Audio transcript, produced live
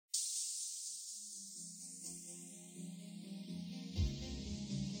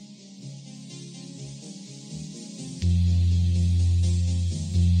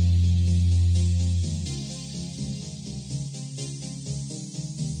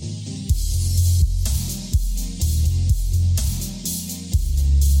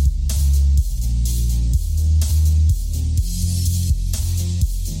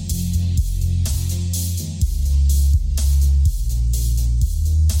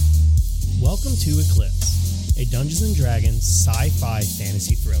Welcome to Eclipse, a Dungeons & Dragons sci-fi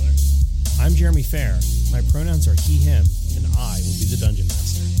fantasy thriller. I'm Jeremy Fair, my pronouns are he, him, and I will be the Dungeon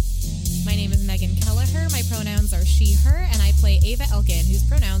Master. My name is Megan Kelleher, my pronouns are she, her, and I play Ava Elkin, whose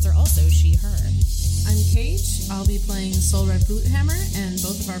pronouns are also she, her. I'm Kate, I'll be playing Soul Red Boothammer, and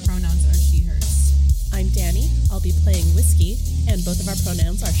both of our pronouns are she, hers. I'm Danny, I'll be playing Whiskey, and both of our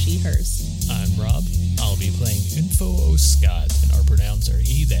pronouns are she, hers. I'm Rob, I'll be playing Info O Scott, and our pronouns are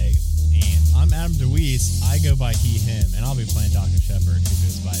he, they. And I'm Adam DeWeese, I go by he, him, and I'll be playing Dr. Shepard, who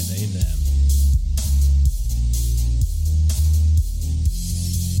goes by they, them.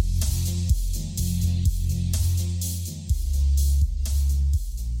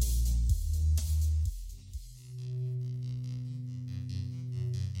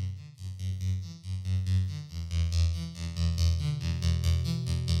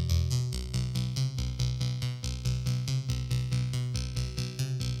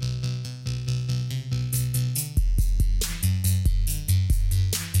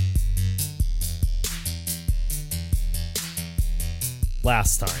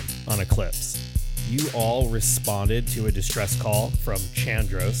 Last time on Eclipse, you all responded to a distress call from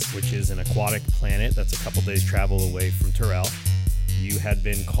Chandros, which is an aquatic planet that's a couple days travel away from Terrell. You had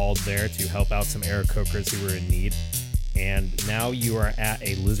been called there to help out some Aarakocras who were in need, and now you are at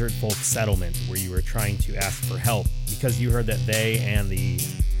a lizard folk settlement where you are trying to ask for help because you heard that they and the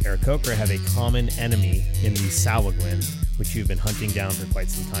Aarakocra have a common enemy in the Salagwin, which you've been hunting down for quite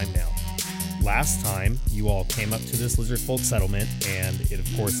some time now. Last time, you all came up to this lizard folk settlement, and it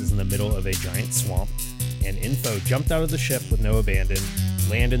of course is in the middle of a giant swamp, and Info jumped out of the ship with no abandon,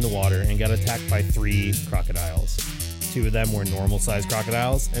 landed in the water, and got attacked by 3 crocodiles. 2 of them were normal-sized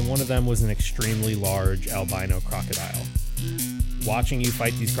crocodiles, and one of them was an extremely large albino crocodile. Watching you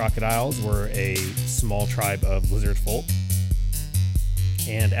fight these crocodiles were a small tribe of lizard folk,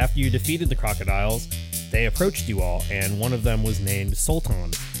 and after you defeated the crocodiles, they approached you all, and one of them was named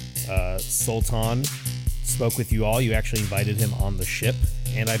Sultan. Sultan spoke with you all. You actually invited him on the ship,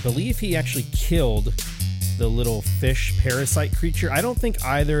 and I believe he actually killed the little fish parasite creature. I don't think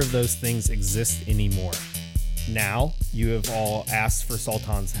either of those things exist anymore. Now, you have all asked for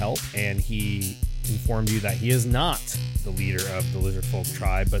Sultan's help, and he informed you that he is not the leader of the lizard folk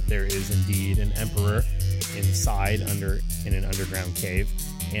tribe, but there is indeed an emperor inside in an underground cave,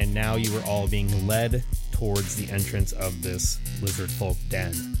 and now you are all being led towards the entrance of this lizard folk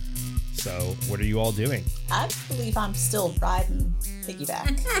den. So, what are you all doing? I believe I'm still riding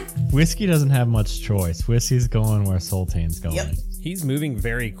piggyback. Whiskey doesn't have much choice. Whiskey's going where Sultan's going. Yep. He's moving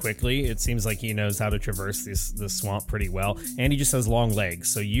very quickly. It seems like he knows how to traverse this swamp pretty well, and he just has long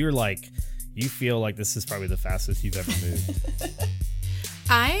legs. So you feel like this is probably the fastest you've ever moved.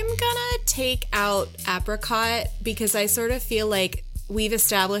 I'm gonna take out Apricot because I sort of feel like we've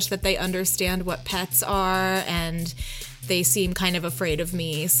established that they understand what pets are, and they seem kind of afraid of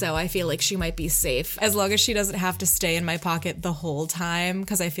me, so I feel like she might be safe as long as she doesn't have to stay in my pocket the whole time,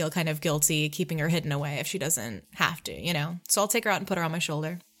 because I feel kind of guilty keeping her hidden away if she doesn't have to, you know? So I'll take her out and put her on my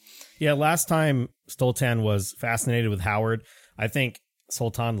shoulder. Yeah, last time Sultan was fascinated with Howard, I think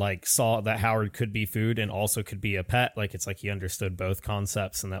Sultan saw that Howard could be food and also could be a pet. It's like he understood both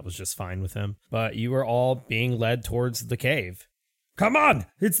concepts, and that was just fine with him. But you were all being led towards the cave. Come on,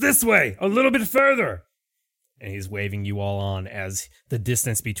 it's this way, a little bit further. And he's waving you all on as the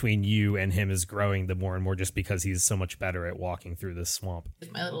distance between you and him is growing the more and more, just because he's so much better at walking through this swamp.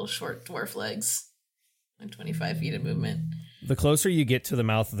 With my little short dwarf legs, like 25 feet of movement. The closer you get to the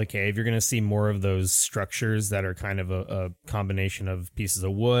mouth of the cave, you're going to see more of those structures that are kind of a combination of pieces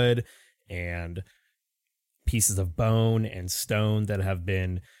of wood and pieces of bone and stone that have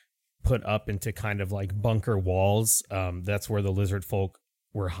been put up into kind of like bunker walls. That's where the lizard folk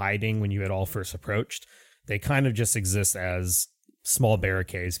were hiding when you had all first approached. They kind of just exist as small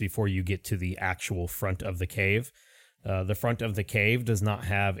barricades before you get to the actual front of the cave. The front of the cave does not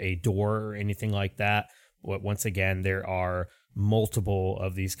have a door or anything like that. But once again, there are multiple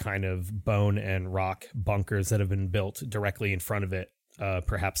of these kind of bone and rock bunkers that have been built directly in front of it,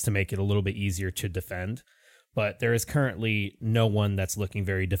 perhaps to make it a little bit easier to defend. But there is currently no one that's looking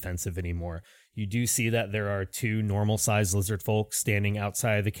very defensive anymore. You do see that there are 2 normal-sized lizard folk standing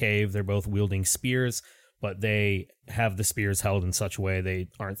outside of the cave. They're both wielding spears, but they have the spears held in such a way they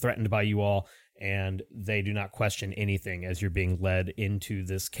aren't threatened by you all, and they do not question anything as you're being led into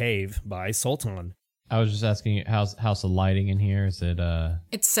this cave by Sultan. I was just asking, how's the lighting in here? Is it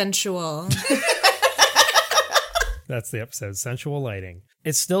It's sensual. That's the episode, sensual lighting.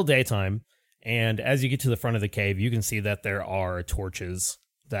 It's still daytime, and as you get to the front of the cave, you can see that there are torches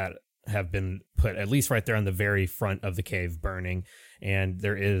that have been put at least right there on the very front of the cave burning, and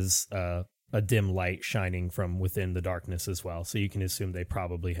there is a dim light shining from within the darkness as well. So you can assume they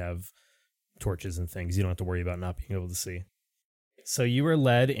probably have torches and things. You don't have to worry about not being able to see. So you were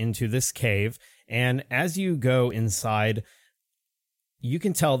led into this cave, and as you go inside, you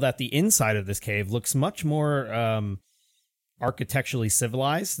can tell that the inside of this cave looks much more architecturally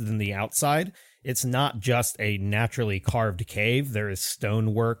civilized than the outside. It's not just a naturally carved cave. There is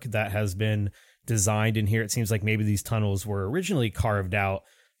stonework that has been designed in here. It seems like maybe these tunnels were originally carved out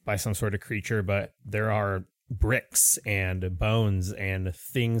by some sort of creature, but there are bricks and bones and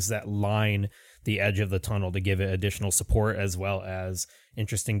things that line the edge of the tunnel to give it additional support as well as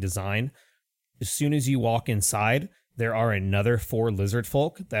interesting design. As soon as you walk inside, there are another 4 lizard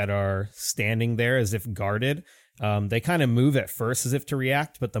folk that are standing there as if guarded. They kind of move at first as if to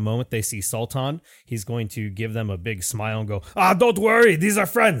react, but the moment they see Sultan, he's going to give them a big smile and go, don't worry, these are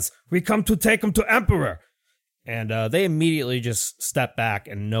friends. We come to take them to Emperor. And they immediately just step back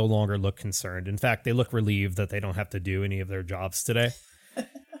and no longer look concerned. In fact, they look relieved that they don't have to do any of their jobs today.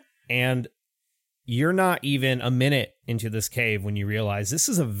 And you're not even a minute into this cave when you realize this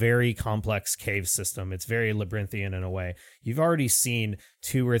is a very complex cave system. It's very labyrinthian in a way. You've already seen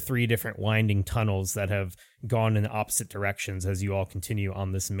 2 or 3 different winding tunnels that have gone in opposite directions as you all continue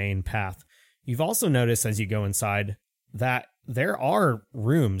on this main path. You've also noticed as you go inside that there are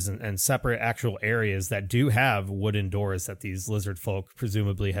rooms and separate actual areas that do have wooden doors that these lizard folk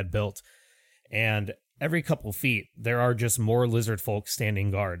presumably had built. And every couple feet, there are just more lizard folk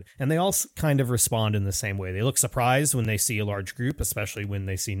standing guard. And they all kind of respond in the same way. They look surprised when they see a large group, especially when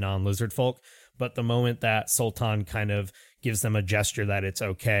they see non-lizard folk. But the moment that Sultan kind of gives them a gesture that it's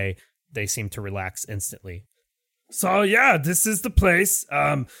okay, they seem to relax instantly. So yeah, this is the place.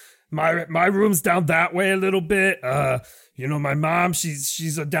 My room's down that way a little bit. My mom,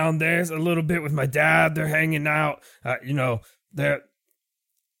 she's down there a little bit with my dad. They're hanging out.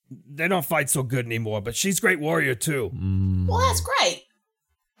 They don't fight so good anymore, but she's a great warrior too. Well, that's great.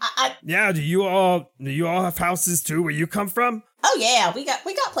 Yeah, do you all have houses too where you come from? Oh yeah, we got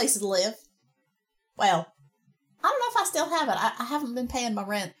places to live. Well, I don't know if I still have it. I haven't been paying my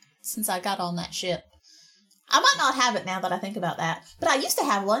rent since I got on that ship. I might not have it now that I think about that, but I used to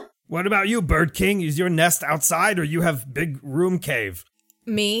have one. What about you, Bird King? Is your nest outside or you have big room cave?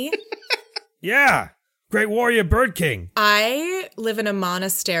 Me? Yeah, Great Warrior Bird King. I live in a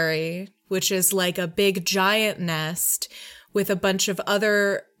monastery, which is like a big giant nest with a bunch of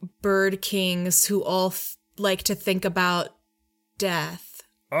other bird kings who all like to think about death.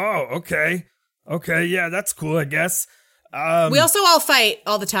 Oh, okay. Okay, yeah, that's cool, I guess. We also all fight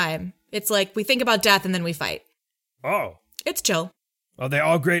all the time. It's like we think about death and then we fight. Oh. It's chill. Are they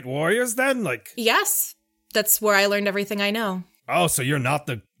all great warriors then? Yes. That's where I learned everything I know. Oh, so you're not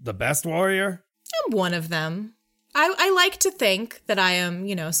the best warrior? I'm one of them. I like to think that I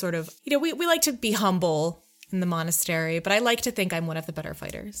am, sort of, we like to be humble in the monastery, but I like to think I'm one of the better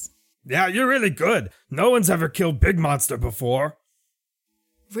fighters. Yeah, you're really good. No one's ever killed Big Monster before.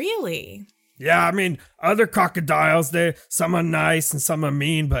 Really? Yeah, I mean, other crocodiles, some are nice and some are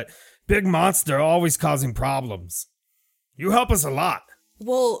mean, but Big Monster always causing problems. You help us a lot.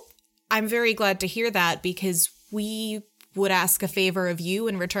 Well, I'm very glad to hear that because we would ask a favor of you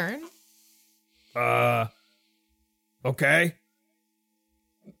in return. Okay.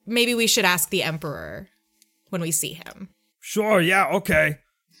 Maybe we should ask the Emperor when we see him. Sure, yeah, okay.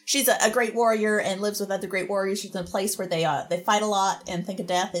 She's a great warrior and lives with other great warriors. She's in a place where they fight a lot and think of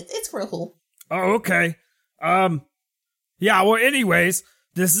death. It's real cool. Oh, okay. Yeah, well, anyways,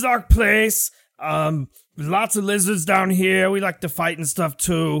 this is our place. Lots of lizards down here. We like to fight and stuff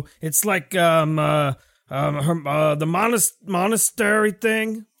too. It's like the monastery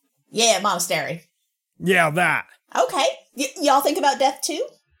thing. Yeah, monastery. Yeah, that. Okay. Y'all think about death too?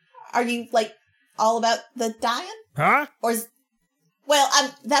 Are you all about the dying? Huh? Or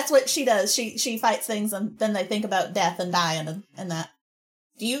that's what she does. She fights things and then they think about death and dying and that.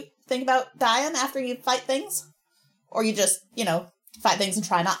 Do you think about dying after you fight things? Or you just, fight things and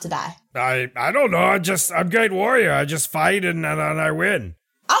try not to die? I don't know. I'm great warrior. I just fight and I win.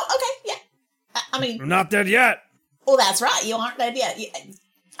 Oh, okay, yeah. I mean... I'm not dead yet. Well, that's right. You aren't dead yet.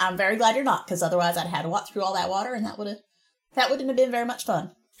 I'm very glad you're not, because otherwise I'd have had to walk through all that water and that wouldn't have been very much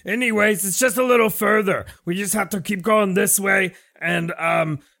fun. Anyways, it's just a little further. We just have to keep going this way, and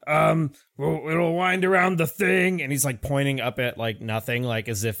it'll wind around the thing. And he's pointing up at nothing,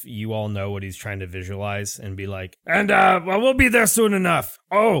 as if you all know what he's trying to visualize, and be like, and we'll be there soon enough.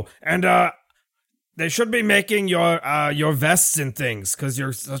 Oh, and they should be making your vests and things because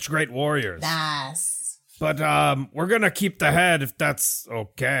you're such great warriors. Nice. But we're gonna keep the head if that's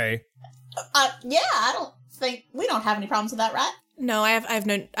okay. Yeah, I don't think we don't have any problems with that, right? No, I have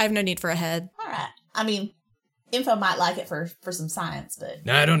no need for a head. All right. I mean, Info might like it for some science, but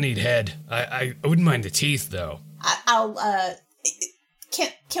No, I don't need head. I wouldn't mind the teeth, though. I'll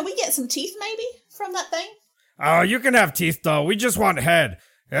can we get some teeth maybe from that thing? Oh, you can have teeth, though. We just want head.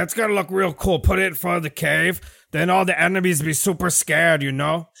 That's gonna look real cool. Put it in front of the cave. Then all the enemies be super scared, you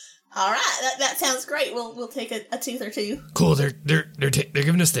know? All right, that sounds great. We'll take a tooth or two. Cool, they're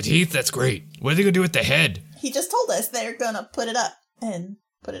giving us the teeth? That's great. What are they gonna do with the head? He just told us they're gonna put it up and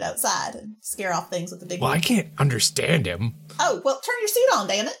put it outside and scare off things with the big Well, one. I can't understand him. Oh, well, turn your suit on,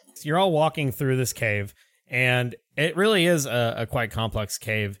 damn it. You're all walking through this cave, and it really is a quite complex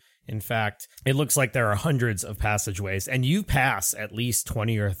cave. In fact, it looks like there are hundreds of passageways, and you pass at least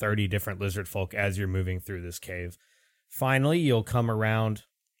 20 or 30 different lizard folk as you're moving through this cave. Finally, you'll come around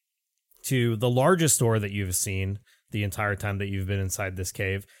to the largest door that you've seen the entire time that you've been inside this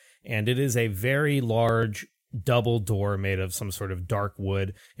cave, and it is a very large double door made of some sort of dark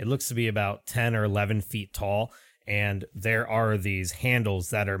wood. It looks to be about 10 or 11 feet tall, and there are these handles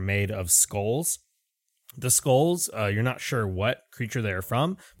that are made of skulls. The skulls, you're not sure what creature they're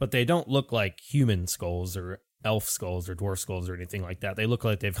from, but they don't look like human skulls or elf skulls or dwarf skulls or anything like that. They look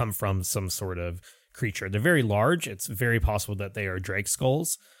like they've come from some sort of creature. They're very large. It's very possible that they are drake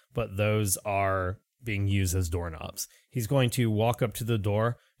skulls, but those are being used as doorknobs. He's going to walk up to the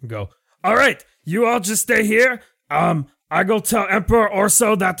door and go, "All right, you all just stay here. I go tell Emperor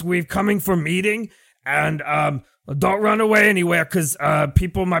Orso that we're coming for meeting, and don't run away anywhere because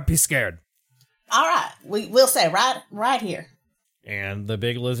people might be scared." All right, we'll say right here. And the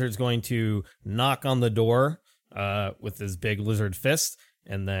big lizard's going to knock on the door with his big lizard fist,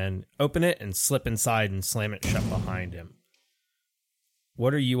 and then open it and slip inside and slam it shut behind him.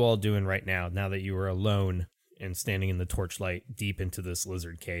 What are you all doing right now that you are alone and standing in the torchlight deep into this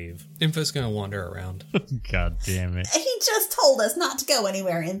lizard cave? Info's gonna wander around. God damn it. He just told us not to go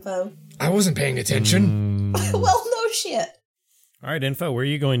anywhere, Info. I wasn't paying attention. Well, no shit. All right, Info, where are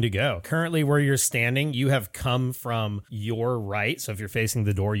you going to go? Currently, where you're standing, you have come from your right. So if you're facing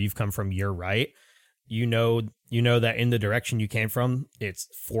the door, you've come from your right. You know that in the direction you came from, it's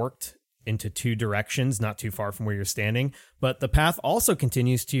forked into two directions, not too far from where you're standing. But the path also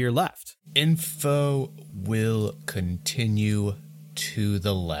continues to your left. Info will continue to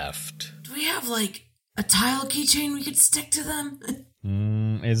the left. Do we have like a tile keychain we could stick to them?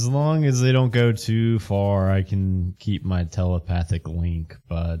 As long as they don't go too far, I can keep my telepathic link,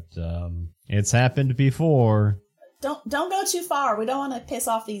 but it's happened before. Don't go too far. We don't want to piss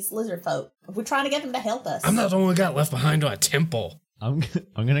off these lizard folk. We're trying to get them to help us. I'm not the one who got left behind on a temple. I'm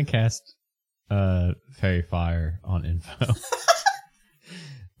gonna cast fairy fire on Info.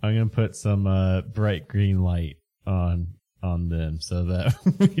 I'm gonna put some bright green light on them so that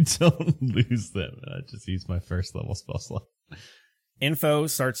we don't lose them. I just use my first level spell slot. Info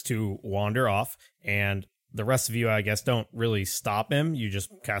starts to wander off, and the rest of you, I guess, don't really stop him. You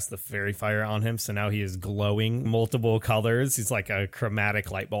just cast the fairy fire on him, so now he is glowing multiple colors. He's like a chromatic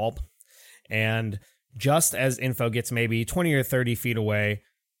light bulb. And just as Info gets maybe 20 or 30 feet away,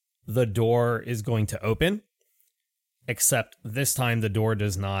 the door is going to open, except this time the door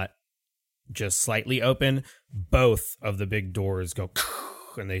does not just slightly open. Both of the big doors go,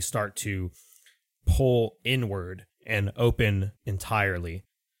 and they start to pull inward and open entirely.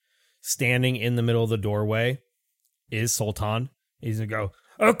 Standing in the middle of the doorway is Sultan. He's gonna go,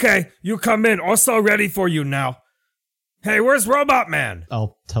 "Okay, you come in. Also ready for you now. Hey, where's Robot Man?"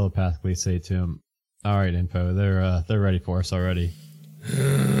 I'll telepathically say to him, "All right, Info, they're ready for us already."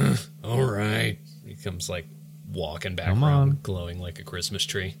 All right. He comes like walking back Come around, on. glowing like a Christmas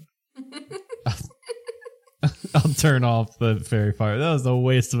tree. I'll turn off the fairy fire. That was a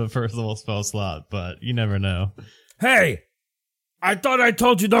waste of a first level spell slot, but you never know. "Hey, I thought I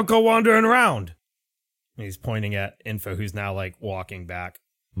told you don't go wandering around." And he's pointing at Info, who's now like walking back.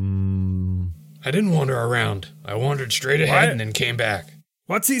 I didn't wander around. I wandered straight ahead What? and then came back.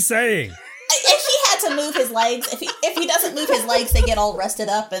 What's he saying? If he had to move his legs, if he doesn't move his legs, they get all rusted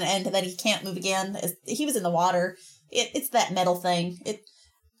up, and then he can't move again. He was in the water. It's that metal thing.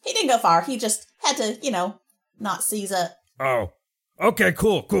 He didn't go far. He just had to, not seize up. Oh, okay,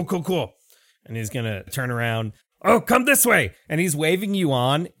 cool. And he's gonna turn around. "Oh, come this way." And he's waving you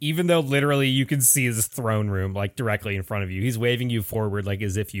on, even though literally you can see his throne room like directly in front of you. He's waving you forward like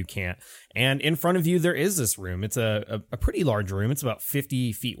as if you can't. And in front of you, there is this room. It's a pretty large room. It's about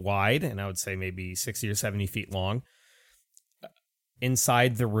 50 feet wide, and I would say maybe 60 or 70 feet long.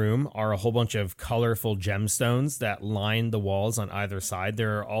 Inside the room are a whole bunch of colorful gemstones that line the walls on either side.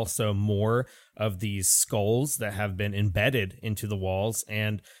 There are also more of these skulls that have been embedded into the walls,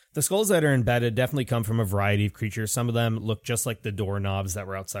 and The skulls that are embedded definitely come from a variety of creatures. Some of them look just like the doorknobs that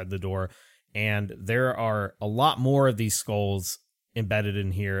were outside the door. And there are a lot more of these skulls embedded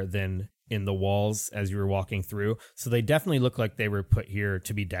in here than in the walls as you were walking through. So they definitely look like they were put here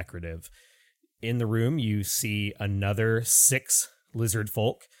to be decorative. In the room, you see another 6 lizard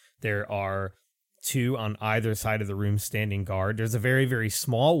folk. There are 2 on either side of the room standing guard. There's a very, very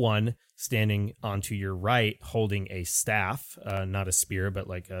small one standing onto your right holding a staff, not a spear, but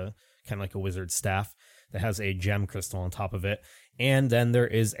like a kind of like a wizard staff that has a gem crystal on top of it. And then there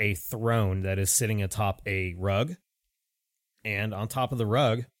is a throne that is sitting atop a rug. And on top of the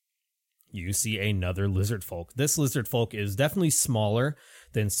rug, you see another lizard folk. This lizard folk is definitely smaller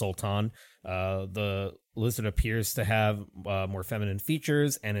than Sultan. The lizard appears to have more feminine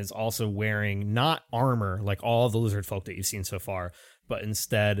features and is also wearing not armor like all the lizard folk that you've seen so far, but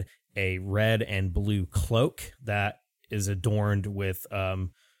instead a red and blue cloak that is adorned with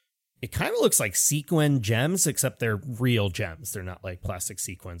it kind of looks like sequin gems, except they're real gems. They're not like plastic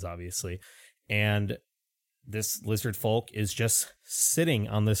sequins, obviously. And this lizard folk is just sitting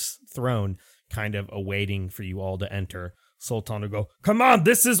on this throne, kind of awaiting for you all to enter. Sultan will go, "Come on,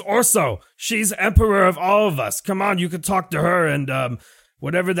 this is Orso. She's emperor of all of us. Come on, you can talk to her and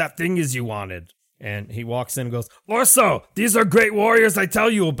whatever that thing is you wanted." And he walks in and goes, "Orso, these are great warriors I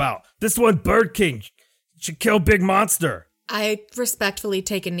tell you about. This one, Bird King, should kill big monster." I respectfully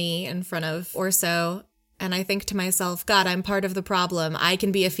take a knee in front of Orso, and I think to myself, God, I'm part of the problem. I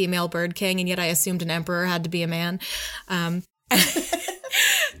can be a female bird king, and yet I assumed an emperor had to be a man. I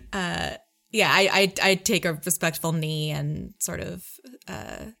take a respectful knee and sort of,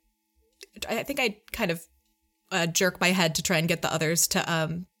 I think I kind of jerk my head to try and get the others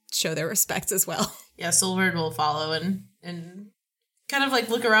to show their respects as well. Yeah, Solberg will follow and kind of like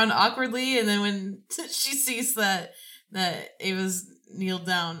look around awkwardly, and then when she sees that Ava's kneeled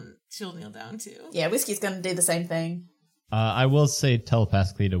down, she'll kneel down too. Yeah, Whiskey's gonna do the same thing. I will say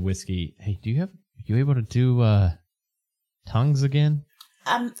telepathically to Whiskey, hey, are you able to do tongues again?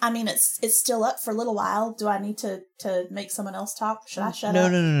 I mean, it's still up for a little while. Do I need to make someone else talk? Should I shut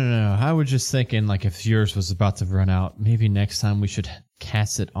up? No. I was just thinking, like, if yours was about to run out, maybe next time we should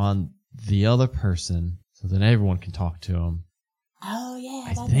cast it on the other person so that everyone can talk to him. Oh, yeah.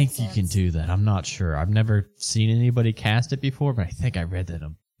 I think you can do that. I'm not sure. I've never seen anybody cast it before, but I think I read that in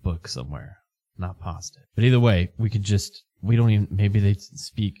a book somewhere. Not positive. But either way, we don't even, maybe they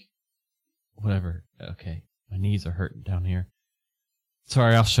speak, whatever. Okay. My knees are hurting down here.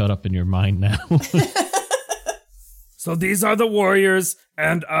 Sorry, I'll shut up in your mind now. So these are the warriors,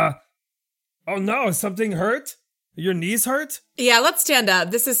 and, oh no, something hurt? Your knees hurt? Yeah, let's stand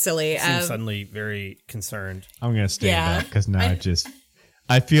up. This is silly. Seems suddenly very concerned. I'm going to stand up because now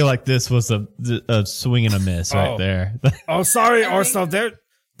I feel like this was a swing and a miss right there. Oh, sorry, Orso.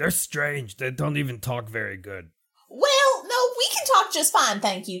 They're strange. They don't even talk very good. Well, no, we can talk just fine,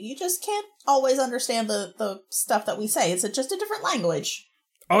 thank you. You just can't always understand the stuff that we say. It's just a different language.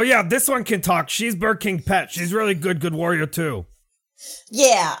 Oh, yeah, this one can talk. She's Bird King Pet. She's really good warrior, too.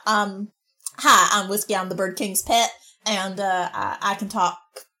 Yeah, hi, I'm Whiskey. I'm the Bird King's pet, and I can talk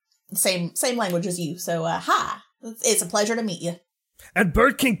the same language as you. So, hi. It's a pleasure to meet you. And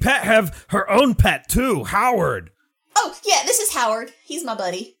Bird King Pet have her own pet, too, Howard. Oh, yeah, this is Howard. He's my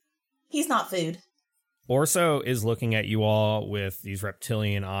buddy. He's not food. Orso is looking at you all with these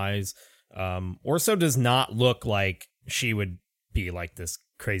reptilian eyes. Orso does not look like she would be like this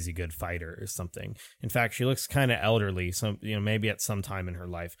crazy good fighter or something. In fact, she looks kind of elderly, so maybe at some time in her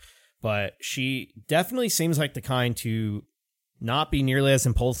life. But she definitely seems like the kind to not be nearly as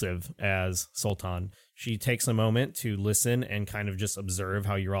impulsive as Sultan. She takes a moment to listen and kind of just observe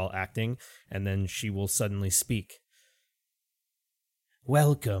how you're all acting, and then she will suddenly speak.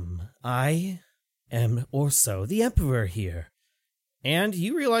 Welcome. I am Orso, the Emperor here. And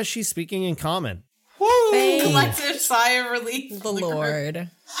you realize she's speaking in common. Woo! Collective sigh of relief. The Lord.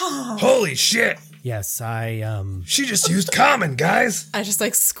 Holy shit! Yes, She just used common, guys! I just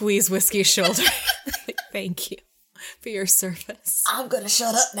squeeze Whiskey's shoulder. Thank you for your service. I'm gonna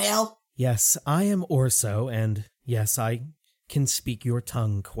shut up now. Yes, I am Orso, and yes, I can speak your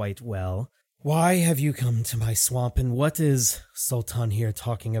tongue quite well. Why have you come to my swamp, and what is Sultan here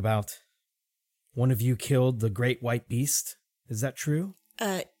talking about? One of you killed the great white beast? Is that true?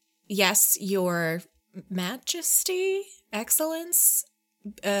 Yes, your majesty, excellence,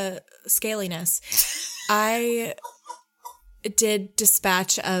 scaliness. I did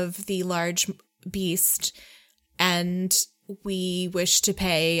dispatch of the large beast, and we wish to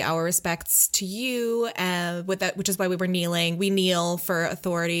pay our respects to you, with that, which is why we were kneeling. We kneel for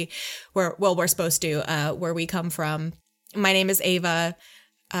authority, we're supposed to, where we come from. My name is Ava.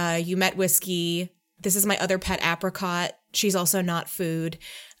 You met Whiskey. This is my other pet, Apricot. She's also not food.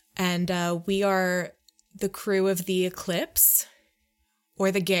 And we are the crew of the Eclipse,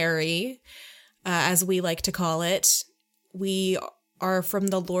 or the Gary, as we like to call it. We are from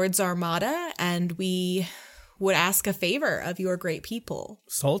the Lord's Armada, and we would ask a favor of your great people.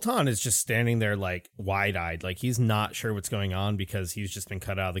 Sultan is just standing there like wide-eyed, like he's not sure what's going on because he's just been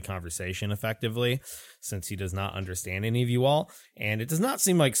cut out of the conversation effectively since he does not understand any of you all. And it does not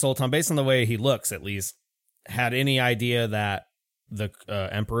seem like Sultan, based on the way he looks at least, had any idea that the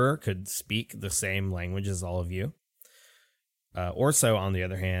Emperor could speak the same language as all of you. Orso, on the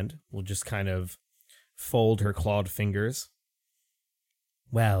other hand, will just kind of fold her clawed fingers.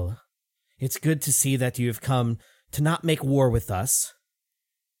 Well, it's good to see that you have come to not make war with us.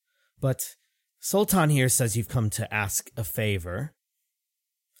 But Sultan here says you've come to ask a favor.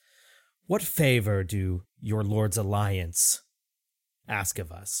 What favor do your Lord's Alliance ask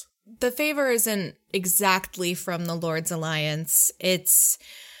of us? The favor isn't exactly from the Lord's Alliance. It's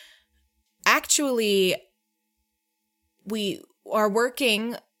actually, we are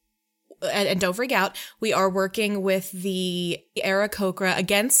working, and don't freak out, we are working with the Aarakocra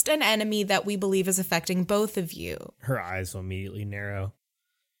against an enemy that we believe is affecting both of you. Her eyes will immediately narrow.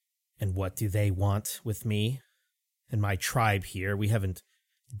 And what do they want with me and my tribe here? We haven't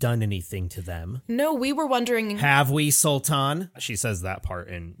done anything to them. No, we were wondering... Have we, Sultan? She says that part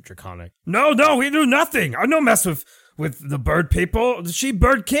in Draconic. No, we do nothing. I don't mess with the bird people. She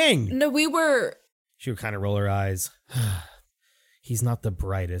bird king. No, we were... She would kind of roll her eyes. He's not the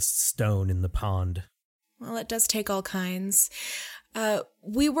brightest stone in the pond. Well, it does take all kinds.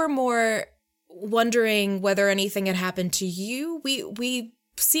 We were more wondering whether anything had happened to you. We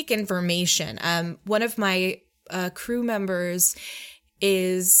seek information. One of my crew members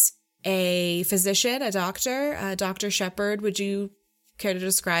is a physician, a doctor, Dr. Shepard. Would you care to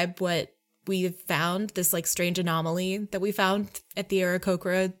describe what we found, this like strange anomaly that we found at the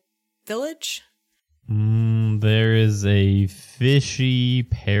Aarakocra village? There is a fishy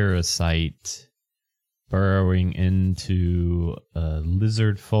parasite burrowing into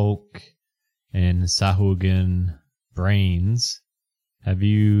lizard folk and Sahuagin brains. Have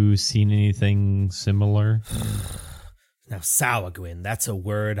you seen anything similar? Now, Sahuagin, that's a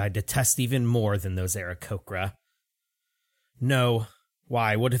word I detest even more than those Aarakocra. No.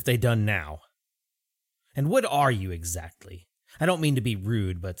 Why? What have they done now? And what are you exactly? I don't mean to be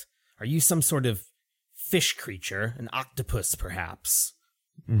rude, but are you some sort of fish creature? An octopus, perhaps?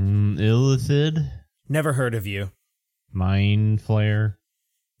 Illithid? Never heard of you. Mind flare?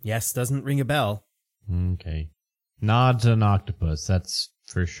 Yes, doesn't ring a bell. Okay. Not an octopus, that's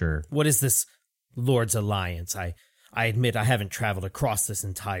for sure. What is this Lord's Alliance? I admit I haven't traveled across this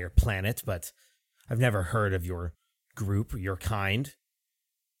entire planet, but I've never heard of your group, your kind.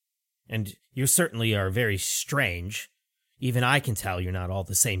 And you certainly are very strange. Even I can tell you're not all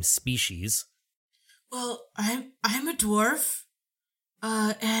the same species. Well, I'm a dwarf,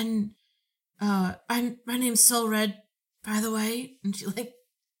 and my name's Solred, by the way. And she like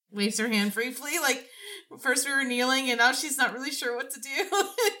waves her hand briefly. Like first we were kneeling, and now she's not really sure what to do.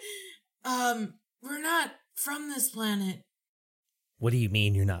 We're not from this planet. What do you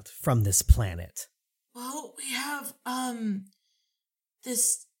mean you're not from this planet? Well, we have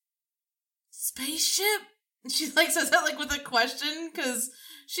this spaceship. And she like says that like with a question because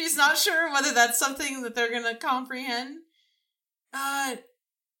she's not sure whether that's something that they're gonna comprehend.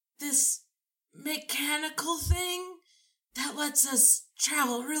 This mechanical thing that lets us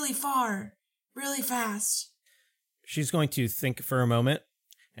travel really far, really fast. She's going to think for a moment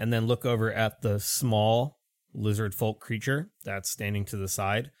and then look over at the small lizard folk creature that's standing to the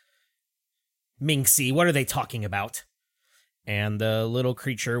side. Minxie, what are they talking about? And the little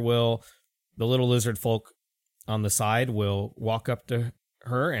lizard folk on the side will walk up to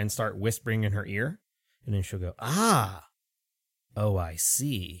her and start whispering in her ear. And then she'll go, oh, I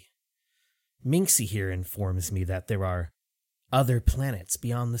see. Minxie here informs me that there are other planets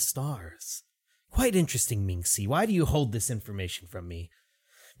beyond the stars. Quite interesting, Minxie. Why do you hold this information from me?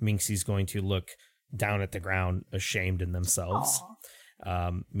 Minxie's going to look down at the ground, ashamed in themselves.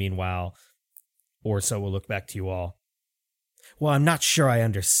 Meanwhile, Orso will look back to you all. Well, I'm not sure I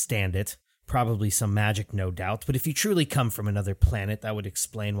understand it. Probably some magic, no doubt. But if you truly come from another planet, that would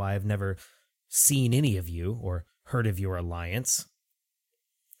explain why I've never seen any of you or heard of your alliance.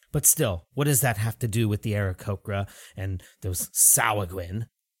 But still, what does that have to do with the Aarakocra and those Sahuagin?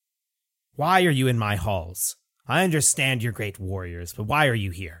 Why are you in my halls? I understand you're great warriors, but why are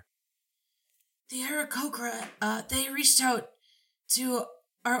you here? The Aarakocra, they reached out to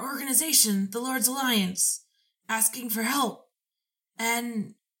our organization, the Lord's Alliance, asking for help.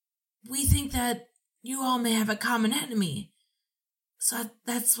 And we think that you all may have a common enemy. So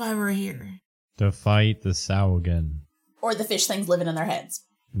that's why we're here. To fight the Saugan. Or the fish things living in their heads.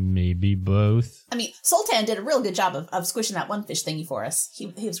 Maybe both. I mean, Sultan did a real good job of squishing that one fish thingy for us. He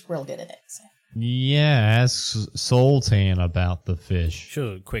was real good at it. So. Yeah, ask Sultan about the fish.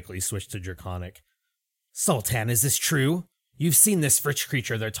 She'll quickly switch to Draconic. Sultan, is this true? You've seen this fish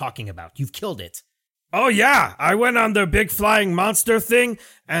creature they're talking about. You've killed it. Oh yeah, I went on the big flying monster thing,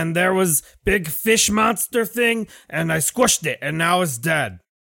 and there was big fish monster thing, and I squished it, and now it's dead.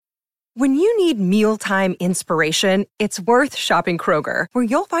 When you need mealtime inspiration, it's worth shopping Kroger, where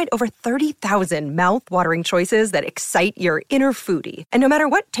you'll find over 30,000 mouth-watering choices that excite your inner foodie. And no matter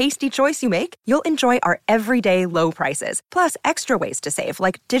what tasty choice you make, you'll enjoy our everyday low prices, plus extra ways to save,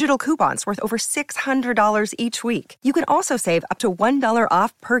 like digital coupons worth over $600 each week. You can also save up to $1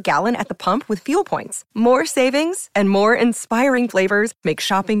 off per gallon at the pump with fuel points. More savings and more inspiring flavors make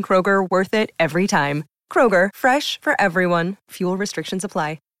shopping Kroger worth it every time. Kroger, fresh for everyone. Fuel restrictions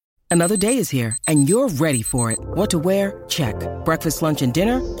apply. Another day is here, and you're ready for it. What to wear? Check. Breakfast, lunch, and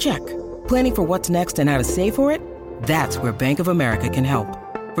dinner? Check. Planning for what's next and how to save for it? That's where Bank of America can help.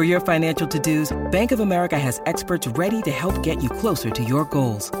 For your financial to-dos, Bank of America has experts ready to help get you closer to your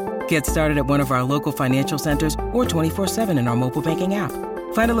goals. Get started at one of our local financial centers or 24/7 in our mobile banking app.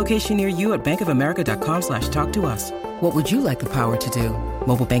 Find a location near you at bankofamerica.com/talktous. What would you like the power to do?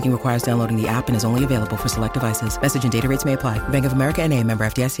 Mobile banking requires downloading the app and is only available for select devices. Message and data rates may apply. Bank of America NA, member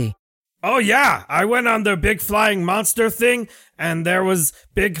FDIC. Oh yeah, I went on the big flying monster thing, and there was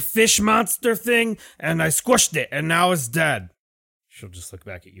big fish monster thing, and I squished it, and now it's dead. She'll just look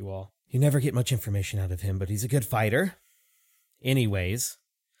back at you all. You never get much information out of him, but he's a good fighter. Anyways,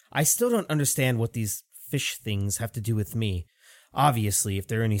 I still don't understand what these fish things have to do with me. Obviously, if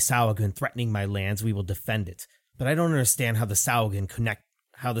there are any Saugan threatening my lands, we will defend it. But I don't understand how the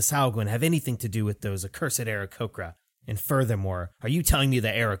Saugan have anything to do with those accursed Aarakocra. And furthermore, are you telling me the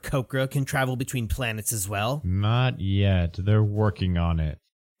Aarakocra can travel between planets as well? Not yet. They're working on it.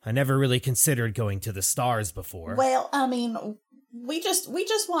 I never really considered going to the stars before. Well, I mean, we just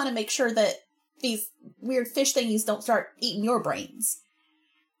want to make sure that these weird fish thingies don't start eating your brains.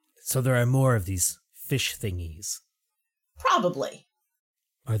 So there are more of these fish thingies. Probably.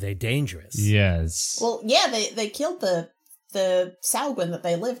 Are they dangerous? Yes. Well, yeah, they killed the Saugan that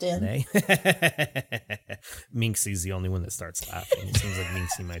they lived in. They? Minxie's the only one that starts laughing. It seems like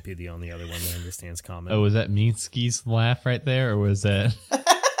Minxie might be the only other one that understands common. Oh, was that Minxie's laugh right there, or was that?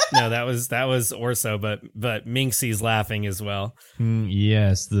 No, that was Orso, but Minxie's laughing as well.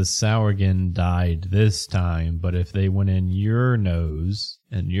 Yes, the Saugan died this time, but if they went in your nose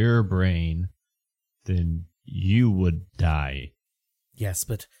and your brain, then you would die. Yes,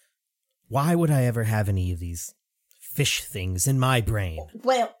 but why would I ever have any of these fish things in my brain?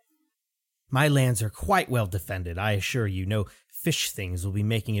 Well, my lands are quite well defended, I assure you. No fish things will be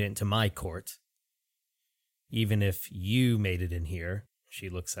making it into my court. Even if you made it in here, she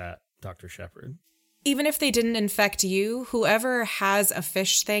looks at Dr. Shepard. Even if they didn't infect you, whoever has a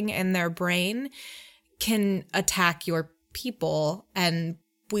fish thing in their brain can attack your people, and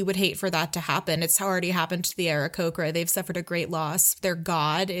we would hate for that to happen. It's already happened to the Aarakocra. They've suffered a great loss. Their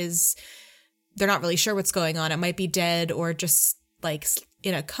god is... They're not really sure what's going on. It might be dead or just like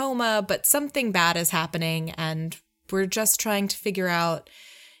in a coma, but something bad is happening, and we're just trying to figure out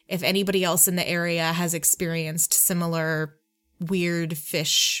if anybody else in the area has experienced similar weird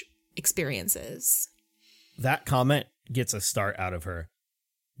fish experiences. That comment gets a start out of her.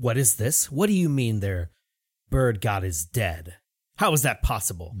 What is this? What do you mean their bird god is dead? How is that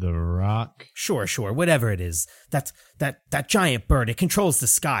possible? The rock? Sure, whatever it is. That giant bird, it controls the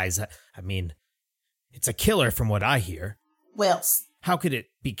skies. I mean, it's a killer from what I hear. Well, how could it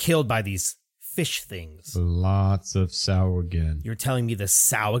be killed by these fish things? Lots of Saugan. You're telling me the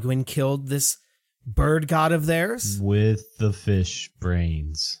Saugan killed this bird god of theirs? With the fish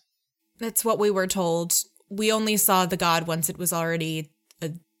brains. That's what we were told. We only saw the god once it was already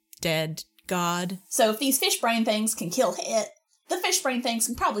a dead god. So if these fish brain things can kill it, the fish brain things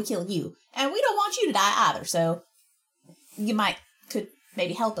can probably kill you. And we don't want you to die either, so you could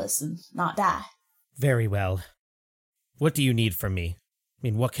maybe help us and not die. Very well. What do you need from me? I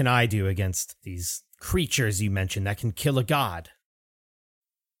mean, what can I do against these creatures you mentioned that can kill a god?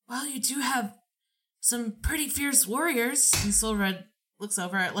 Well, you do have some pretty fierce warriors. And Solred looks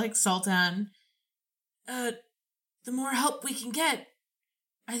over at, Sultan. The more help we can get,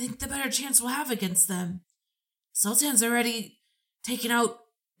 I think the better chance we'll have against them. Sultan's already taken out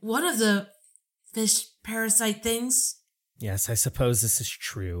one of the fish parasite things. Yes, I suppose this is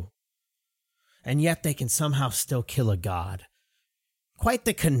true. And yet they can somehow still kill a god. Quite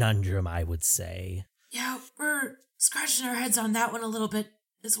the conundrum, I would say. Yeah, we're scratching our heads on that one a little bit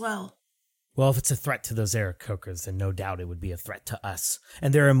as well. Well, if it's a threat to those Aarakocras, then no doubt it would be a threat to us.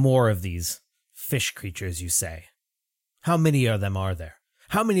 And there are more of these fish creatures, you say. How many of them are there?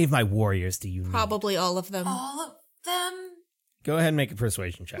 How many of my warriors do you need? Probably all of them. All of them? Go ahead and make a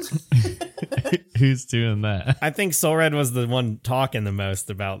persuasion check. Who's doing that? I think Solred was the one talking the most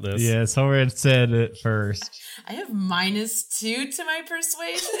about this. Yeah, Solred said it first. I have -2 to my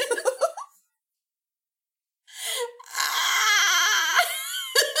persuasion.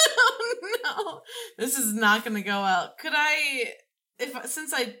 Oh no. This is not going to go well. Could I,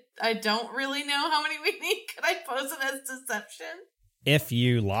 since I don't really know how many we need, could I pose it as deception? If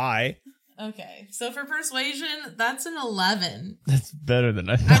you lie. Okay, so for persuasion, that's an 11. That's better than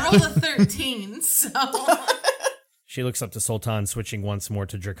I thought. I rolled a 13, so... She looks up to Sultan, switching once more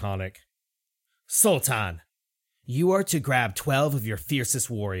to Draconic. Sultan, you are to grab 12 of your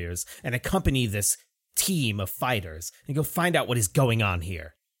fiercest warriors and accompany this team of fighters and go find out what is going on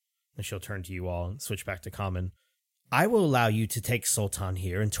here. And she'll turn to you all and switch back to Common. I will allow you to take Sultan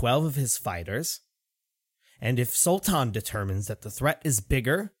here and 12 of his fighters. And if Sultan determines that the threat is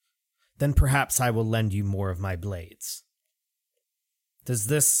bigger, then perhaps I will lend you more of my blades. Does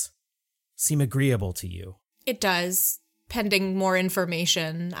this seem agreeable to you? It does. Pending more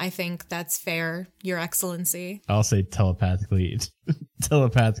information, I think that's fair, Your Excellency. I'll say telepathically.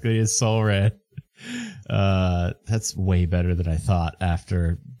 Telepathically is Solred. That's way better than I thought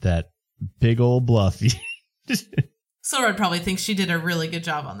after that big old bluff. Solred probably thinks she did a really good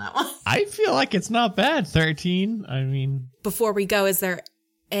job on that one. I feel like it's not bad. 13. I mean... Before we go, is there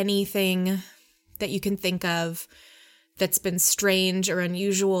anything that you can think of that's been strange or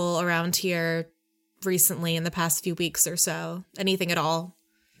unusual around here recently in the past few weeks or so? Anything at all?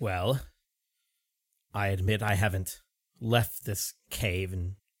 Well, I admit I haven't left this cave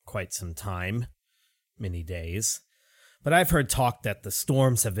in quite some time, many days. But I've heard talk that the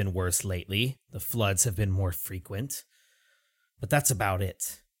storms have been worse lately, the floods have been more frequent. But that's about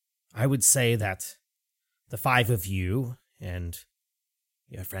it. I would say that the 5 of you and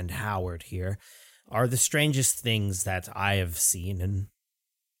your friend Howard here are the strangest things that I have seen in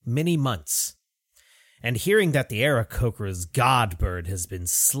many months. And hearing that the Aarakocra's god bird has been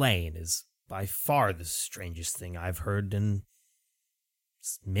slain is by far the strangest thing I've heard in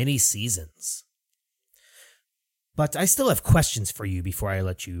many seasons. But I still have questions for you before I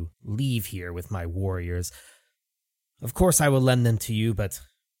let you leave here with my warriors. Of course I will lend them to you, but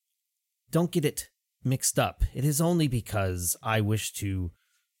don't get it mixed up. It is only because I wish to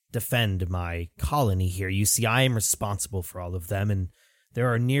defend my colony here. You see, I am responsible for all of them, and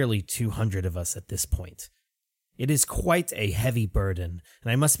there are nearly 200 of us at this point. It is quite a heavy burden,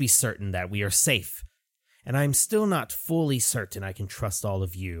 and I must be certain that we are safe. And I am still not fully certain I can trust all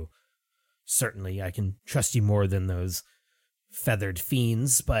of you. Certainly, I can trust you more than those feathered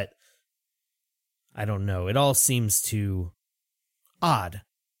fiends, but I don't know. It all seems too odd.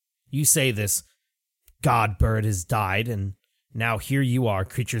 You say this god bird has died, and now here you are,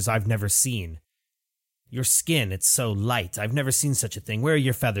 creatures I've never seen. Your skin, it's so light. I've never seen such a thing. Where are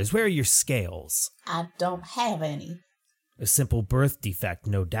your feathers? Where are your scales? I don't have any. A simple birth defect,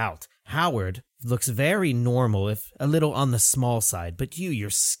 no doubt. Howard looks very normal, if a little on the small side, but your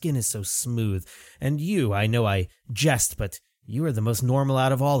skin is so smooth. And you, I know I jest, but you are the most normal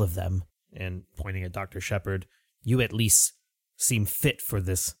out of all of them. And pointing at Dr. Shepard, you at least seem fit for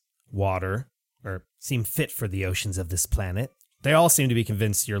this water, or seem fit for the oceans of this planet. They all seem to be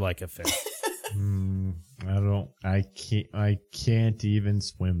convinced you're like a fish. I can't even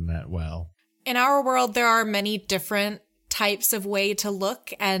swim that well. In our world, there are many different types of way to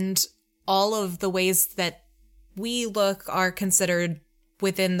look, and all of the ways that we look are considered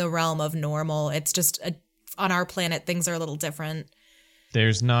within the realm of normal. It's just on our planet, things are a little different.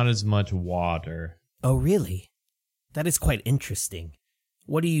 There's not as much water. Oh, really? That is quite interesting.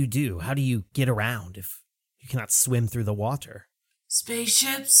 What do you do? How do you get around if you cannot swim through the water?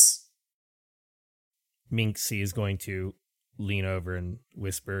 Spaceships? Minxie is going to lean over and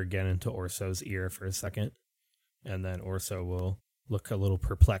whisper again into Orso's ear for a second. And then Orso will look a little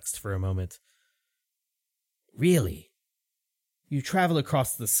perplexed for a moment. Really? You travel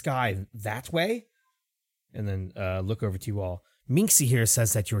across the sky that way? And then look over to you all. Minxie here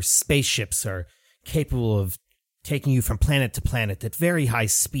says that your spaceships are capable of taking you from planet to planet at very high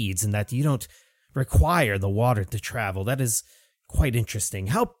speeds and that you don't require the water to travel. That is quite interesting.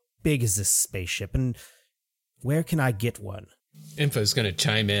 How big is this spaceship and where can I get one? Info's going to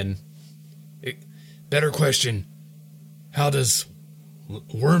chime in. Better question. How does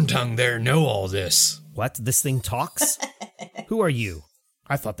Wormtongue there know all this? What? This thing talks? Who are you?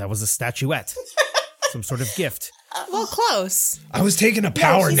 I thought that was a statuette. Some sort of gift. Well, close. I was taking a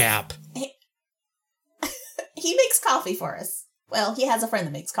power he's- nap. He makes coffee for us. Well, he has a friend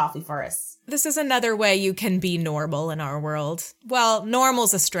that makes coffee for us. This is another way you can be normal in our world. Well,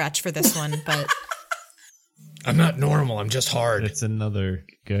 normal's a stretch for this one, but I'm not normal. I'm just hard. It's another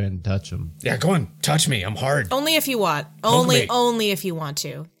go ahead and touch him. Yeah, go on. Touch me. I'm hard. only if you want. Poke me. Only if you want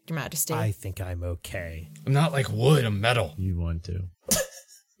to, Your Majesty. I think I'm okay. I'm not like wood. I'm metal. You want to.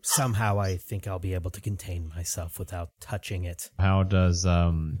 Somehow I think I'll be able to contain myself without touching it. How does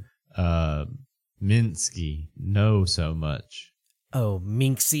Minsky know so much? Oh,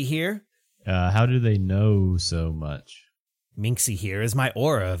 Minxie here? How do they know so much? Minxie here is my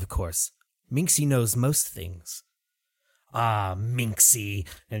aura, of course. Minxie knows most things. Ah, Minxie.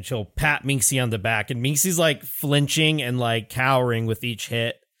 And she'll pat Minxie on the back, and Minxie's like flinching and like cowering with each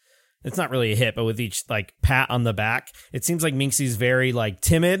hit. It's not really a hit, but with each like pat on the back, it seems like Minxie's very like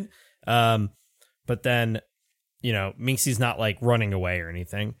timid. But then, you know, Minxie's not like running away or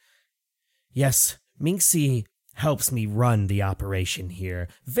anything. Yes, Minxie helps me run the operation here.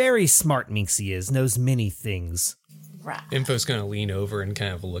 Very smart Minxie is, knows many things. Right. Info's going to lean over and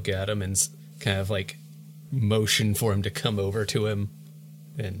kind of look at him and kind of like motion for him to come over to him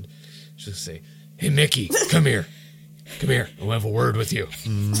and just say, "Hey, Mickey, come here. Come here. I want to have a word with you.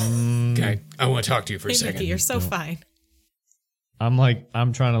 Okay, I want to talk to you for a Hey, second." Mickey, you're so fine. I'm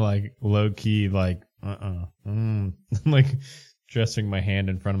trying to like low key like I'm like dressing my hand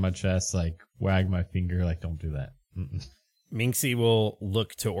in front of my chest, like wag my finger, like don't do that. Minxie will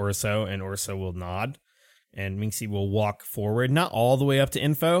look to Orso, and Orso will nod, and Minxie will walk forward, not all the way up to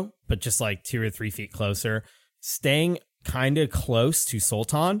Info, but just like 2 or 3 feet closer, staying kind of close to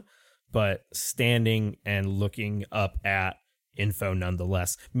Sultan, but standing and looking up at Info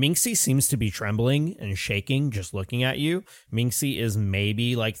nonetheless. Minxie seems to be trembling and shaking just looking at you. Minxie is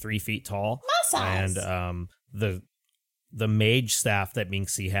maybe like 3 feet tall. My size. And the mage staff that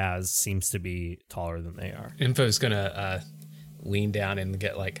Minxie has seems to be taller than they are. Info's going to lean down and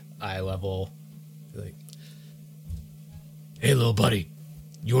get like eye level. Like, "Hey, little buddy,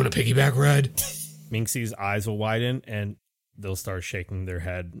 you want a piggyback ride?" Minxie's eyes will widen and they'll start shaking their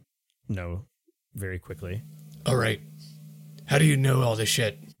head no very quickly. "All right. How do you know all this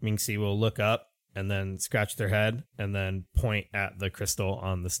shit?" Minxie will look up and then scratch their head and then point at the crystal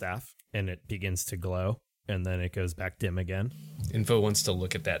on the staff, and it begins to glow, and then it goes back dim again. Info wants to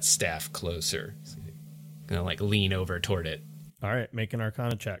look at that staff closer. Gonna like lean over toward it. All right, make an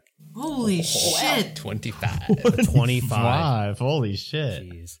Arcana check. Holy shit. 25. 25. Holy shit.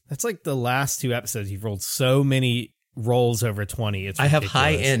 Jeez. That's like the last 2 episodes. You've rolled so many rolls over 20. It's I have ridiculous.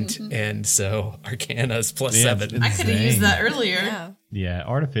 high int, and so Arcana's plus Yeah, 7. I could have used that earlier. Yeah. Yeah,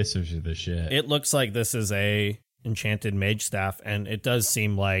 artificers are the shit. It looks like this is a enchanted mage staff, and it does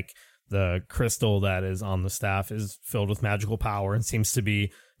seem like the crystal that is on the staff is filled with magical power and seems to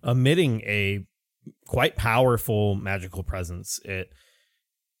be emitting a quite powerful magical presence.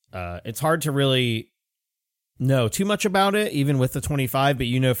 It's hard to really know too much about it, even with the 25, but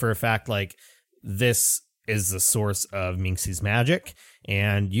you know for a fact, like, this is the source of Minxie's magic,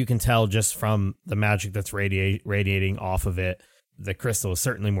 and you can tell just from the magic that's radiating off of it, the crystal is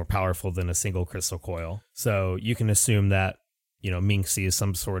certainly more powerful than a single crystal coil. So you can assume that, you know, Minxie is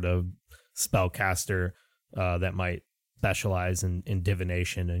some sort of spellcaster that might specialize in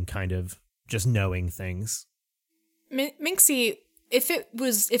divination and kind of just knowing things. Minxie,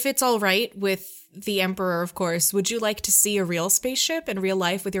 if it's all right with the Emperor, of course, would you like to see a real spaceship in real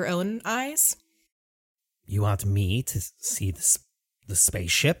life with your own eyes? You want me to see the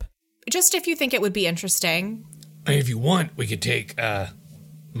spaceship? Just if you think it would be interesting. And if you want, we could take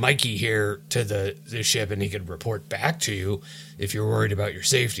Mikey here to the ship and he could report back to you if you're worried about your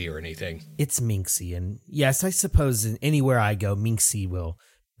safety or anything. It's Minxie, and yes, I suppose anywhere I go, Minxie will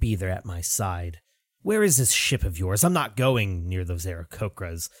be there at my side. Where is this ship of yours? I'm not going near those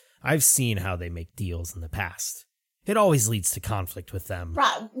Aarakocras. I've seen how they make deals in the past. It always leads to conflict with them.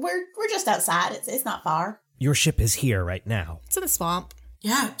 Right, we're just outside. It's not far. Your ship is here right now. It's in the swamp.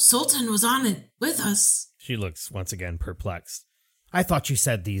 Yeah, Sultan was on it with us. She looks once again perplexed. I thought you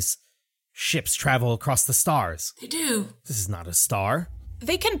said these ships travel across the stars. They do. This is not a star.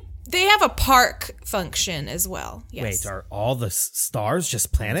 They have a park function as well. Yes. Wait, are all the stars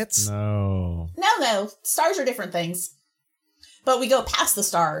just planets? No. No. Stars are different things. But we go past the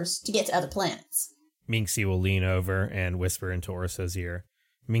stars to get to other planets. Minxie will lean over and whisper into Orso's ear.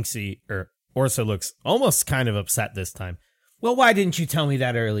 Orso looks almost kind of upset this time. Well, why didn't you tell me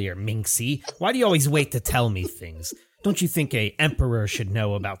that earlier, Minxie? Why do you always wait to tell me things? Don't you think a emperor should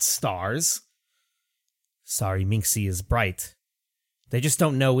know about stars? Sorry, Minxie is bright. They just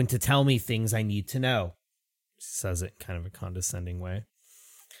don't know when to tell me things I need to know. Says it in kind of a condescending way.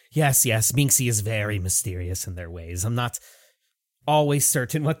 Yes, Minxie is very mysterious in their ways. I'm not always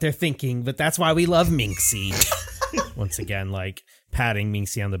certain what they're thinking, but that's why we love Minxie. Once again, like patting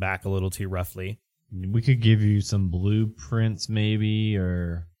Minxie on the back a little too roughly. We could give you some blueprints maybe,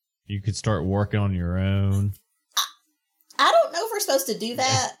 or you could start working on your own. I don't know if we're supposed to do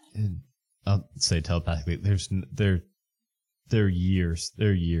that. I'll say telepathically, they're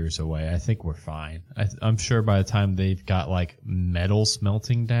years away. I think we're fine. I'm sure by the time they've got like metal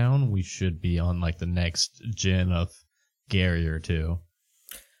smelting down, we should be on like the next gen of Gary or two.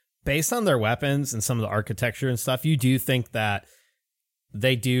 Based on their weapons and some of the architecture and stuff, you do think that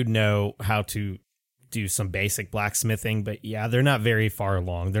they do know how to do some basic blacksmithing, but yeah, they're not very far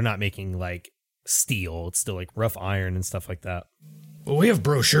along. They're not making like steel. It's still like rough iron and stuff like that. Well, we have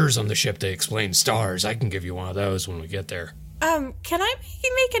brochures on the ship that explain stars. I can give you one of those when we get there. Can I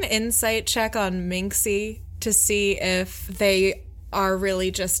make an insight check on Minxie to see if they are really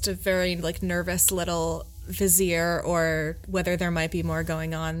just a very like nervous little vizier or whether there might be more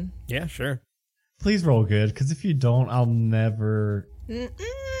going on? Yeah, sure. Please roll good, because if you don't, I'll never...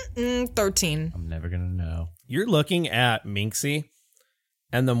 13. I'm never going to know. You're looking at Minxie,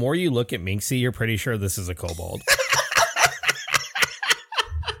 and the more you look at Minxie, you're pretty sure this is a kobold.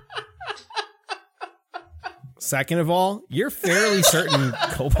 Second of all, you're fairly certain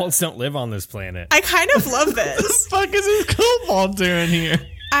kobolds don't live on this planet. I kind of love this. What the fuck is this kobold doing here?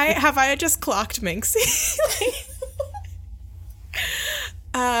 I just clocked Minxie?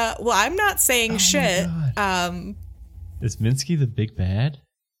 Well, I'm not saying shit. Is Minsky the big bad?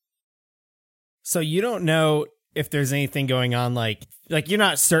 So you don't know if there's anything going on, like you're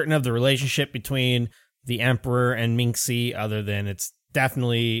not certain of the relationship between the Emperor and Minxie, other than it's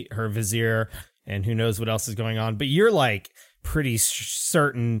definitely her vizier, and who knows what else is going on. But you're like pretty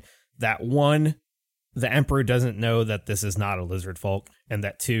certain that one, the Emperor doesn't know that this is not a lizard folk, and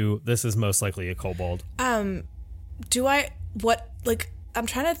that two, this is most likely a kobold. I'm trying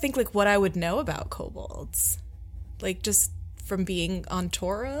to think like what I would know about kobolds. Like just from being on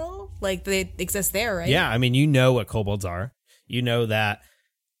Toril? Like they exist there, right? Yeah, I mean, you know what kobolds are. You know that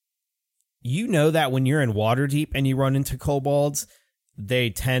when you're in Waterdeep and you run into kobolds, they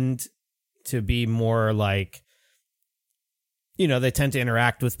tend to be more like, they tend to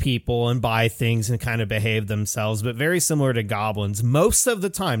interact with people and buy things and kind of behave themselves, but very similar to goblins. Most of the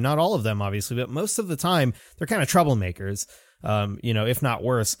time, not all of them, obviously, but most of the time, they're kind of troublemakers, if not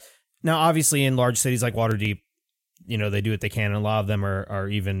worse. Now, obviously, in large cities like Waterdeep, they do what they can, and a lot of them are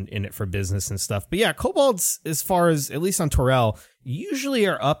even in it for business and stuff. But yeah, kobolds, as far as, at least on Toril, usually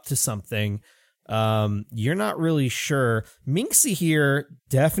are up to something. You're not really sure. Minxie here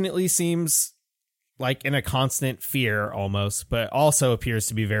definitely seems like in a constant fear almost, but also appears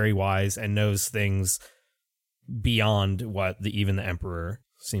to be very wise and knows things beyond what even the Emperor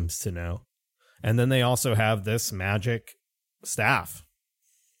seems to know. And then they also have this magic staff.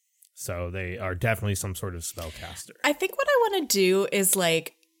 So they are definitely some sort of spellcaster. I think what I want to do is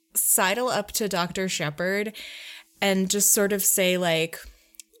like sidle up to Dr. Shepard and just sort of say like,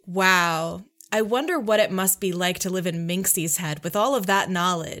 wow, I wonder what it must be like to live in Minxie's head with all of that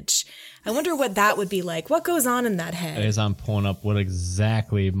knowledge. I wonder what that would be like. What goes on in that head? As I'm pulling up what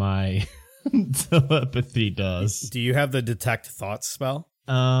exactly my telepathy does. Do you have the detect thoughts spell?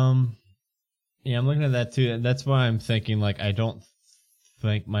 Yeah, I'm looking at that too. That's why I'm thinking like I don't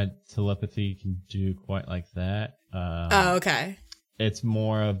think my telepathy can do quite like that. Oh, okay. It's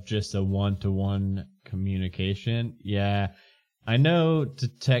more of just a one-to-one communication. Yeah. I know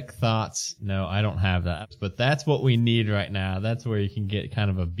detect thoughts. No, I don't have that. But that's what we need right now. That's where you can get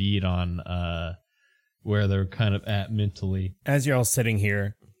kind of a beat on where they're kind of at mentally. As you're all sitting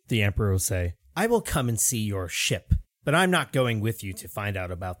here, the Emperor will say, I will come and see your ship, but I'm not going with you to find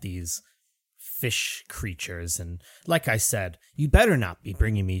out about these fish creatures. And like I said, you better not be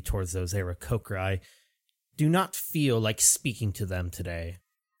bringing me towards those Aarakocra. I do not feel like speaking to them today.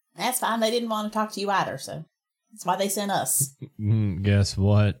 That's fine. They didn't want to talk to you either, so that's why they sent us. Guess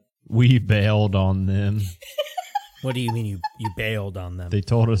what? We bailed on them. What do you mean you bailed on them? They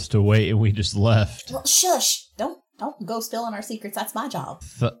told us to wait and we just left. Well, shush. Don't go spilling our secrets. That's my job.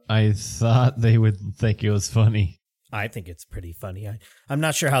 I thought they would think it was funny. I think it's pretty funny. I'm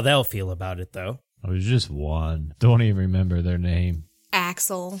not sure how they'll feel about it, though. I was just one. Don't even remember their name.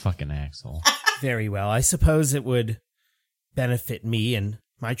 Axel. Fucking Axel. Very well. I suppose it would benefit me and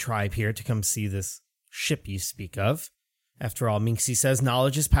my tribe here to come see this ship you speak of. After all, Minxie says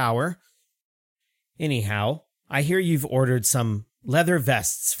knowledge is power. Anyhow, I hear you've ordered some leather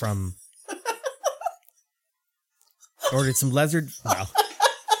vests from Ordered some lizard. Wow.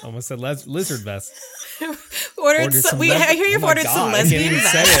 Almost said lizard vest. Ordered some. I hear you've ordered some lesbian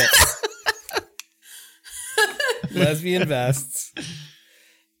vests. Lesbian vests.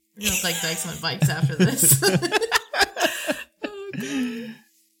 We don't like Dykes on bikes after this.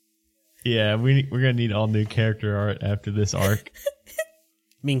 Yeah, we're gonna need all new character art after this arc.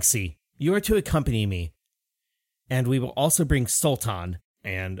 Minxie, you are to accompany me. And we will also bring Sultan.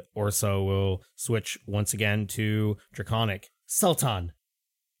 And Orso will switch once again to Draconic. Sultan,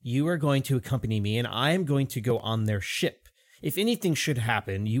 you are going to accompany me, and I am going to go on their ship. If anything should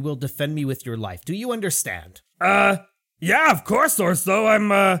happen, you will defend me with your life. Do you understand? Yeah, of course, Orso.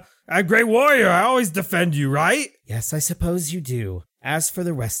 I'm a great warrior. I always defend you, right? Yes, I suppose you do. As for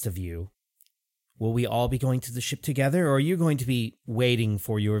the rest of you, will we all be going to the ship together, or are you going to be waiting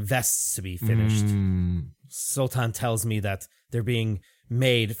for your vests to be finished? Sultan tells me that they're being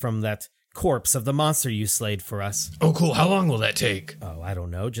made from that corpse of the monster you slayed for us. Oh, cool. How long will that take? Oh, I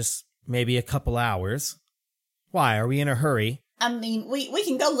don't know. Just maybe a couple hours. Why? Are we in a hurry? I mean, we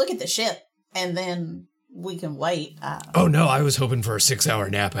can go look at the ship, and then we can wait. Oh, no. I was hoping for a 6-hour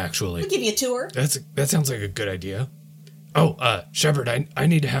nap, actually. We'll give you a tour. That sounds like a good idea. Oh, Shepard, I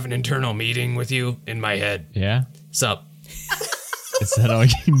need to have an internal meeting with you in my head. Yeah? Sup? Is that all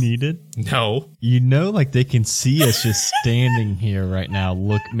you needed? No. You know, like they can see us just standing here right now,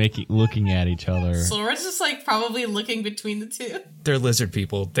 looking at each other. Sora's just like probably looking between the two. They're lizard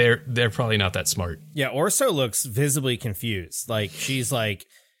people. They're probably not that smart. Yeah, Orso looks visibly confused. Like she's like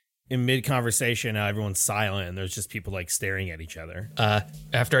in mid-conversation, now everyone's silent, and there's just people like staring at each other.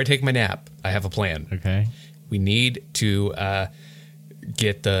 After I take my nap, I have a plan. Okay. We need to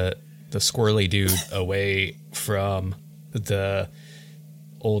get the squirrely dude away from the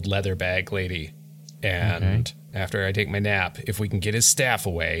old leather bag lady. And after I take my nap, if we can get his staff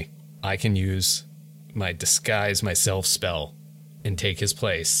away, I can use my disguise myself spell and take his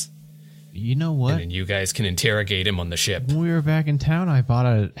place. You know what? And then you guys can interrogate him on the ship. When we were back in town, I bought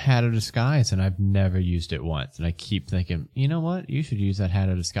a hat of disguise, and I've never used it once. And I keep thinking, you know what? You should use that hat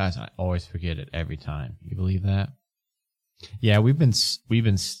of disguise. I always forget it every time. You believe that? Yeah, we've been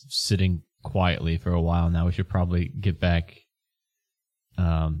sitting quietly for a while now. We should probably get back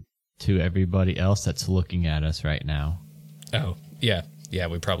to everybody else that's looking at us right now. Oh, yeah,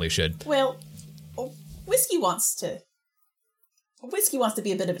 we probably should. Well, Whiskey wants to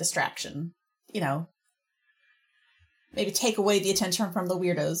be a bit of a distraction, you know. Maybe take away the attention from the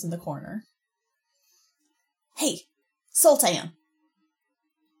weirdos in the corner. Hey, Sultan.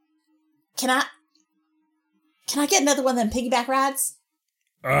 Can I get another one of them piggyback rides?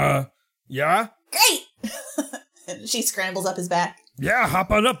 Yeah? Great! And she scrambles up his back. Yeah, hop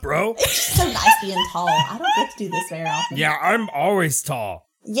on up, bro. It's just so nice being tall. I don't get to do this very often. Yeah, I'm always tall.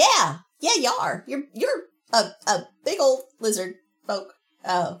 Yeah, you are. You're a big old lizard folk.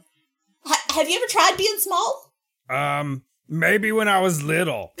 Have you ever tried being small? Maybe when I was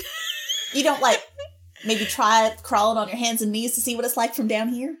little. You don't maybe try crawling on your hands and knees to see what it's like from down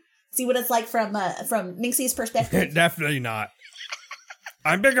here? See what it's like from Minxie's perspective? Definitely not.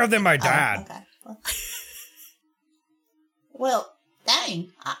 I'm bigger than my dad. Okay. Well,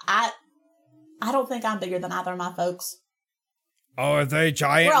 dang. I don't think I'm bigger than either of my folks. Oh, are they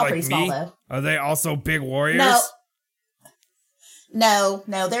giant We're all like pretty me? small, though. Are they also big warriors? No,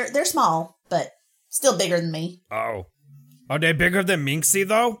 they're small, but still bigger than me. Oh. Are they bigger than Minxie,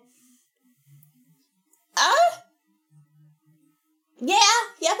 though? Yeah,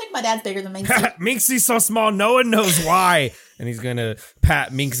 I think my dad's bigger than Minxie. Minxie's so small, no one knows why. And he's going to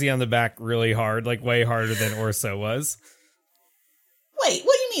pat Minxie on the back really hard, like way harder than Orso was. Wait,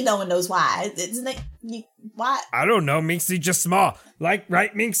 what do you mean no one knows why? Isn't it, why? I don't know, Minxie just small. Like,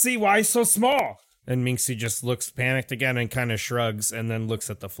 right, Minxie? Why so small? And Minxie just looks panicked again and kind of shrugs and then looks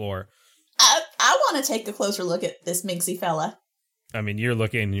at the floor. I want to take a closer look at this Minxie fella. I mean, you're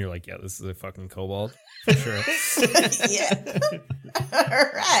looking and you're like, yeah, this is a fucking kobold. For sure. Yeah. All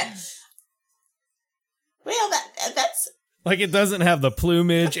right. Well, that's... Like, it doesn't have the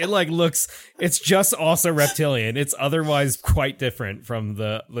plumage. It, it's just also reptilian. It's otherwise quite different from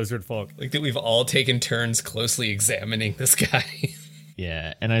the lizard folk. Like that we've all taken turns closely examining this guy.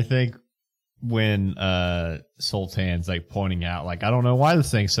 Yeah, and I think when Sultan's pointing out, I don't know why this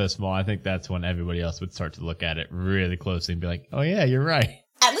thing's so small, I think that's when everybody else would start to look at it really closely and be like, oh yeah, you're right.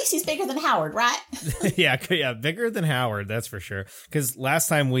 At least he's bigger than Howard, right? Yeah, bigger than Howard, that's for sure. Because last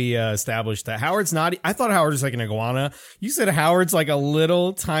time we established that Howard's not... I thought Howard was like an iguana. You said Howard's like a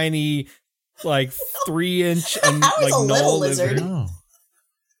little tiny, 3-inch and Howard's a little lizard. Oh.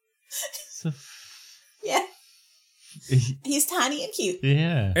 Yeah. He's tiny and cute.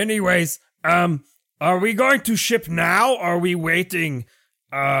 Yeah. Anyways, Are we going to ship now, or are we waiting,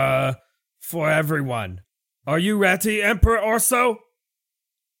 for everyone? Are you ready, Emperor Orso?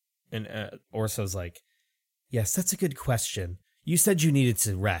 And Orso's like, yes, that's a good question. You said you needed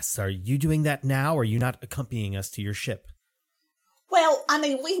to rest. Are you doing that now, or are you not accompanying us to your ship? Well, I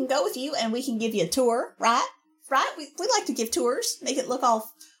mean, we can go with you and we can give you a tour, right? Right? We like to give tours, make it look all...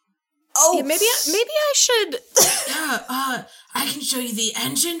 Oh, yeah, maybe I should... I can show you the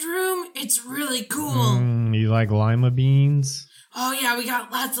engine room. It's really cool. You like lima beans? Oh, yeah, we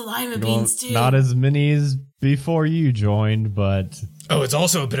got lots of lima beans, too. Not as many as before you joined, but... Oh, it's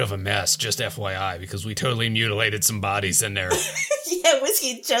also a bit of a mess, just FYI, because we totally mutilated some bodies in there. Yeah,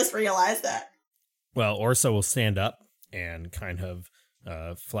 Whiskey just realized that. Well, Orso will stand up and kind of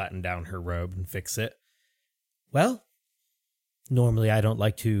flatten down her robe and fix it. Well, normally I don't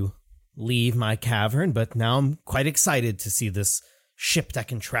like to leave my cavern, but now I'm quite excited to see this ship that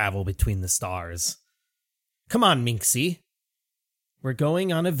can travel between the stars. Come on, Minxie. We're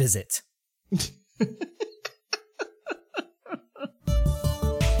going on a visit.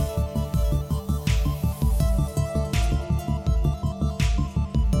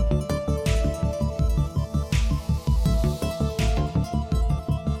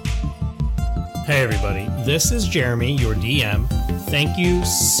 Hey everybody, this is Jeremy, your DM. Thank you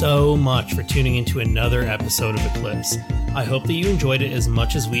so much for tuning into another episode of Eclipse. I hope that you enjoyed it as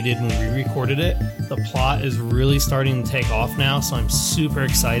much as we did when we recorded it. The plot is really starting to take off now, so I'm super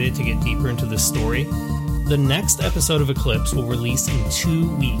excited to get deeper into this story. The next episode of Eclipse will release in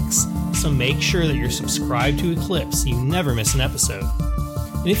 2 weeks, so make sure that you're subscribed to Eclipse so you never miss an episode.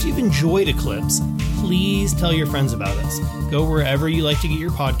 And if you've enjoyed Eclipse, please tell your friends about us. Go wherever you like to get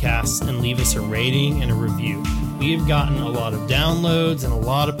your podcasts and leave us a rating and a review. We have gotten a lot of downloads and a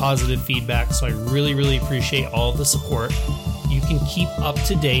lot of positive feedback, so I really, really appreciate all of the support. You can keep up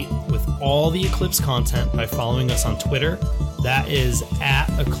to date with all the Eclipse content by following us on Twitter. That is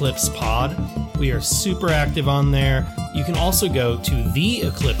 @EclipsePod. We are super active on there. You can also go to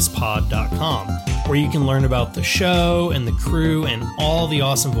theeclipsepod.com, where you can learn about the show and the crew and all the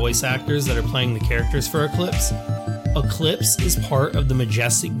awesome voice actors that are playing the characters for Eclipse. Eclipse is part of the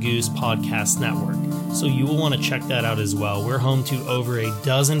Majestic Goose Podcast Network, so you will want to check that out as well. We're home to over a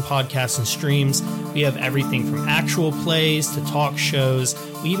dozen podcasts and streams. We have everything from actual plays to talk shows.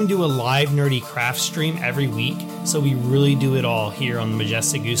 We even do a live nerdy craft stream every week, so we really do it all here on the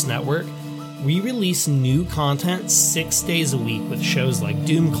Majestic Goose Network. We release new content 6 days a week with shows like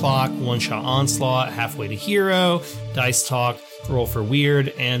Doom Clock, One Shot Onslaught, Halfway to Hero, Dice Talk, Roll for Weird,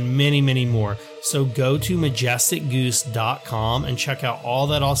 and many, many more. So go to majesticgoose.com and check out all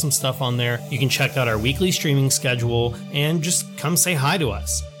that awesome stuff on there. You can check out our weekly streaming schedule and just come say hi to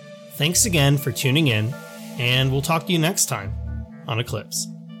us. Thanks again for tuning in, and we'll talk to you next time on Eclipse.